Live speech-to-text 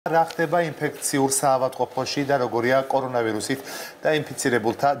რა ხდება ინფექციურ საავადმყოფოში და როგორია კორონავირუსით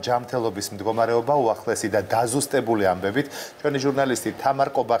დაინფიცირებულთა ჯანმრთელობის მდგომარეობა უახლესი და დაზუსტებული ამბებით ჩვენი ჟურნალისტი თამარ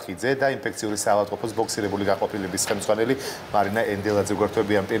კობახიძე და ინფექციური საავადმყოფოს ბოქსირებული განყოფილების ხელმძღვანელი მარინა ენდელაძე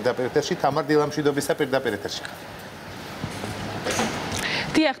გვერდთვებიან პირდაპირ ეთერში. თამარ, დილამშვიდობისა პირდაპირ ეთერში.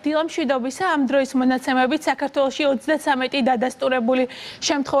 დილამშვიდობისა, ამ დროის მონაცემებით საქართველოში 33 დადასტურებული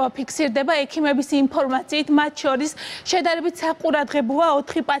შემთხვევა ფიქსირდება. ექიმების ინფორმაციით, მათ შორის შედარებით საყურადღებოა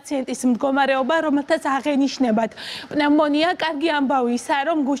 4 პაციენტის მდგომარეობა, რომელთაც აღენიშნებათ პნევმონია. კარგი ამბავი ისაა,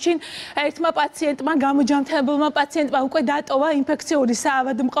 რომ გუშინ ერთმა პაციენტმა, გამოჯანმრთელებულმა პაციენტმა უკვე დატოვა ინფექციური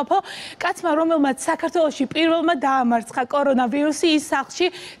საავადმყოფო. კაცმა, რომელმაც საქართველოში პირველმა დაამარცხა კორონავირუსი, ის სახლში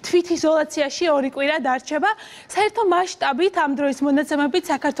თვითიზოლაციაში 2 კვირა დარჩება. საერთო მასშტაბით ამ დროის მონაცემებით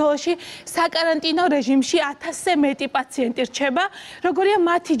საქართველოში საკარანტინო რეჟიმში 1000-ზე მეტი პაციენტი რჩება. როგორია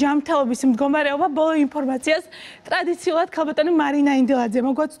მათი ჯანმრთელობის მდგომარეობა? ბოლო ინფორმაციას ტრადიციულად ქალბატონი მარინა ენდელაძე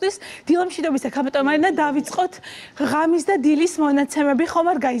მოგვაწვდის. დილამშვიდობისა, ქალბატონი მარინა, დავიწყოთ ღამის და დილის მონაცემები. ხომ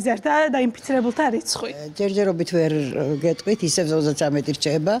არ გაიზარდა დაინფიცირებულთა რიცხვი? ჯერჯერობით ვერ გეტყვით, ისევ 33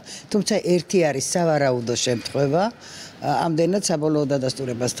 რჩება, თუმცა ერთი არის სავარაუდო შემთხვევა. ამდენად საბოლოო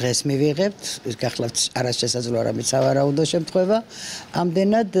დადასტურებას დღეს მივიღებთ, გახლავთ არასშესაძლოა რამე სავარაუდო შემთხვევა.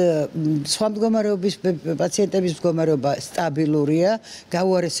 ამდენად სხვა მდგომარეობის პაციენტების მდგომარეობა სტაბილურია,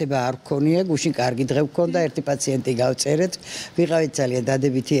 გაუარესება არ გქონია, გუშინ კარგი დღე გქონდა, ერთი პაციენტი გავწერეთ, ვიყავით ძალიან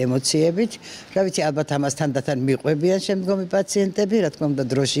დადებითი ემოციებით. რა ვიცი, ალბათ ამას თანდათან მიყვებიან შემდგომი პაციენტები, რა თქმა უნდა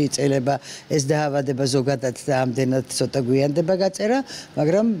დროში იწელება ეს დაავადება ზოგადად და ამდენად ცოტა გვიანდება გაწერა,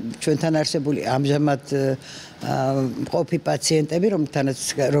 მაგრამ ჩვენთან არსებული ამჟამად მყოფი პაციენტები,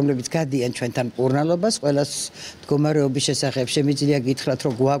 რომლებიც გადიან ჩვენთან მკურნალობას, ყველას მდგომარეობის შესახებ შემიძლია გითხრათ,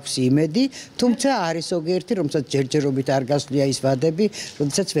 რომ გვაქვს იმედი, თუმცა არის ზოგიერთი, რომელსაც ჯერჯერობით არ გასვლია ის ვადები,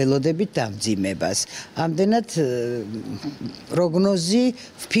 როდესაც ველოდებით დამძიმებას. ამდენად პროგნოზი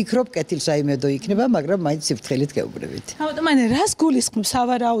ვფიქრობ კეთილსაიმედო იქნება, მაგრამ მაინც სიფრთხილით გეუბნებით. ხავტმანე, რას გულისხმობს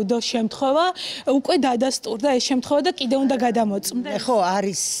სავარაუდო შემთხვევა? უკვე დადასტურდა ეს შემთხვევა და კიდე უნდა გადამოწმდეს? ხო,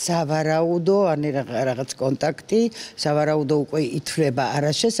 არის სავარაუდო, რაღაც კონტაქტი. სავარაუდო უკვე ითვლება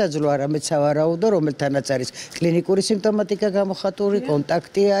არასშესაძლო, არამედ სავარაუდო, რომელთანაც არის კლინიკური სიმპტომატიკა გამოხატული,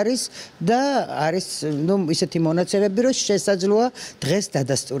 კონტაქტი არის და არის ისეთი მონაცემები, რომ შესაძლოა დღეს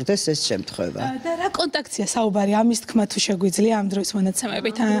დადასტურდეს ეს შემთხვევა. და რა კონტაქტია საუბარი? ამის თქმა თუ შეგვიძლია ამ დროის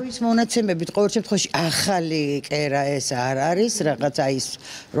მონაცემებით? ამ დროის მონაცემებით ყოველ შემთხვევაში ახალი კერა ეს არ არის, რაღაცა ის,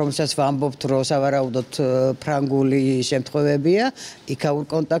 რომელსაც ვამბობთ, რომ სავარაუდოდ ფრანგული შემთხვევებია, იქაურ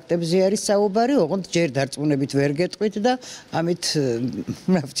კონტაქტებზე არის საუბარი, ოღონდ ჯერ დარწმუნებით ვერ გეტყვით და ამით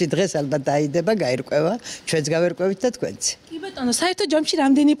ნაფცი დღეს ალბათ დაიდება, გაირკვევა, ჩვენც გავერკვევით და თქვენც. კი ბატონო, საერთო ჯამში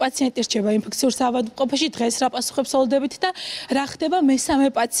რამდენი პაციენტი რჩება ინფექციურ საავადმყოფოში? დღეს რა პასუხებს ოლდებით და რა ხდება მესამე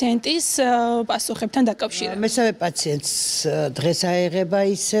პაციენტის პასუხებთან დაკავშირებით? მესამე პაციენტს დღეს აიღება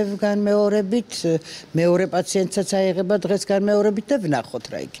ისევ განმეორებით, მეორე პაციენტსაც აიღება დღეს განმეორებით და ვნახოთ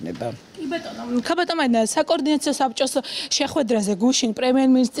რა იქნება. კი ბატონო, ქალბატონი, საკოორდინაციო საბჭოს შეხვედრაზე გუშინ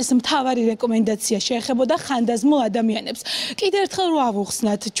პრემიერ-მინისტრის მთავარი რეკომენდაცია შეეხებოდა ხანდაზმულ ადამიანებს. კიდევ ერთხელ რო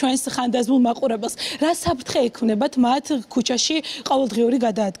ავუხსნათ ჩვენს ხანდაზმულ მაყურებელს, რა საფრთხე ექმნებათ მათ ქუჩაში ყოველდღიური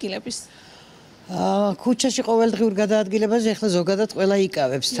გადაადგილების? ქუჩაში ყოველდღიურ გადაადგილებაზე ახლა ზოგადად ყველა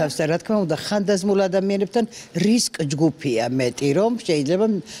იკავებს თავს და რა თქმა უნდა ხანდაზმულ ადამიანებთან რისკ ჯგუფია მეტი, რომ შეიძლება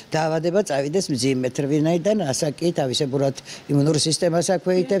დაავადება წავიდეს მძიმედ, ვინაიდან ასაკი თავისებურად იმუნური სისტემას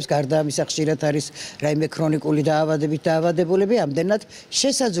აქვეითებს, გარდა ამისა ხშირად არის რაიმე ქრონიკული დაავადებით დაავადებულები, ამდენად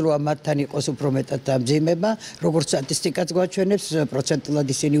შესაძლოა მათთან იყოს უფრო მეტად დამძიმება, როგორც სტატისტიკაც გვაჩვენებს,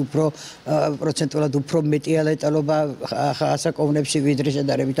 პროცენტულად უფრო მეტია ლეტალობა ასაკოვნებში ვიდრე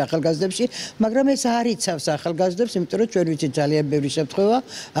შედარებით ახალგაზრდებში, მაგრამ ეს არ იცავს ახალგაზრდებს, იმიტომ რომ ჩვენ ვიცით ძალიან ბევრი შემთხვევა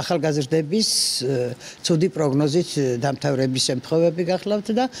ახალგაზრდების ცუდი პროგნოზით დამთავრების შემთხვევები გახლავთ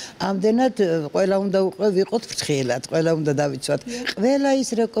და ამდენად ყველა უნდა ვიყოთ ფრთხილად, ყველა უნდა დავიცვათ ყველა ის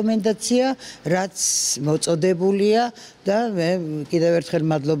რეკომენდაცია, რაც მოწოდებულია და მე კიდევ ერთხელ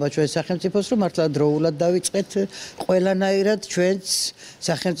მადლობა ჩვენ სახელმწიფოს, რომ მართლა დროულად დავიწყეთ ყველანაირად ჩვენს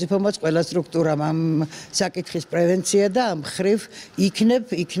სახელმწიფომაც, ყველა სტრუქტურამ ამ საკითხის პრევენცია და ამ ხრივ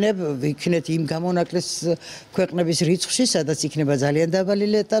იქნეთ იმ გამონაკლეს ქვეყნების რიცხვში, სადაც იქნება ძალიან დაბალი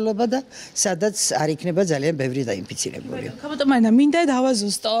ლეტალობა და სადაც არ იქნება ძალიან ბევრი დაინფიცირებული. ქალბატონი, მინდა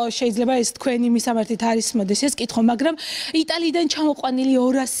დავაზუსტო, შეიძლება ეს თქვენი მისამართით არის მოდეს ეს კითხვა, მაგრამ იტალიიდან ჩამოყვანილი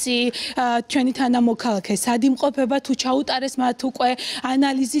 200 ჩვენი თანამოქალაქე სად იმყოფება თუ გაუტარეს მათ უკვე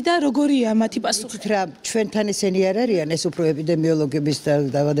ანალიზი და როგორია მათი პასუხი? იცით რა, ჩვენთან ესენი არ არიან, ეს უფრო ეპიდემიოლოგების და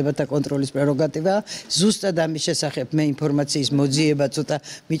დაავადებათა კონტროლის პრეროგატივაა. ზუსტად ამის შესახებ მე ინფორმაციის მოძიება ცოტა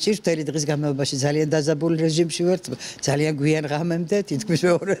მიჭირს, მთელი დღის განმავლობაში ძალიან დაზაბულ რეჟიმში ვართ, ძალიან გვიან ღამემდე, თითქმის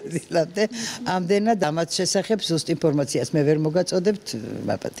მეორე დილამდე. ამდენად ამათ შესახებ ზუსტ ინფორმაციას მე ვერ მოგაწოდებთ,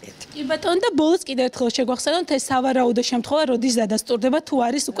 მაპატიეთ. კი ბატონო და ბოლოს კიდევ ერთხელ შეგვახსენოთ ეს სავარაუდო შემთხვევა როდის დადასტურდება თუ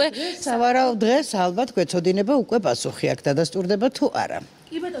არის უკვე სავარაუდო დღეს ალბათ გვეცოდინება უკვე პასუხი აქ დადასტურდება თუ არა.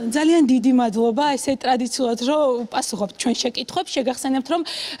 კი ბატონო, ძალიან დიდი მადლობა ესე ტრადიციულად რომ პასუხობთ ჩვენ შეკითხვებს. შეგახსენებთ რომ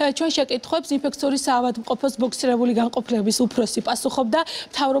ჩვენ შეკითხვებს ინფექციური საავადმყოფოს ბოქსირებული განყოფილების უფროსი პასუხობდა.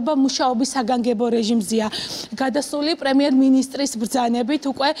 მთავრობა მუშაობის საგანგებო რეჟიმზეა გადასული პრემიერ-მინისტრის ბრძანებით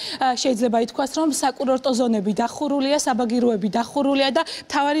უკვე შეიძლება ითქვას რომ საკურორტო ზონები დახურულია, საბაგიროები დახურულია და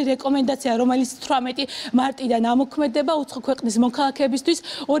მთავარი რეკომენდაცია რომელიც 18 მარტიდან ამოქმედება უცხო ქვეყნის მოქალაქეებისთვის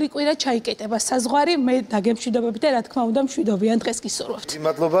 2 კვირა ჩაიკეტება საზღვარი. მე დაგემშვიდობები და რა თქმა უნდა მშვიდობიან დღეს გისურვებთ.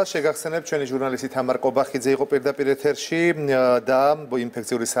 მადლობა, შეგახსენებთ ჩვენი ჟურნალისტი თამარ კობახიძე იყო პირდაპირ ეთერში და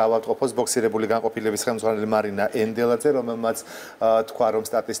ინფექციური საავადმყოფოს ბოქსირებული განყოფილების ხელმძღვანელი მარინა ენდელაძე, რომელმაც თქვა რომ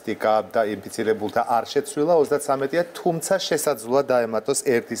სტატისტიკა და ინფიცირებულთა არ შეცვლილა 33-ია, თუმცა შესაძლოა დაემატოს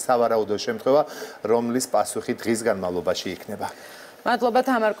ერთი სავარაუდო შემთხვევა, რომლის პასუხი დღის განმავლობაში იქნება. მადლობა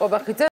თამარ კობახიძე.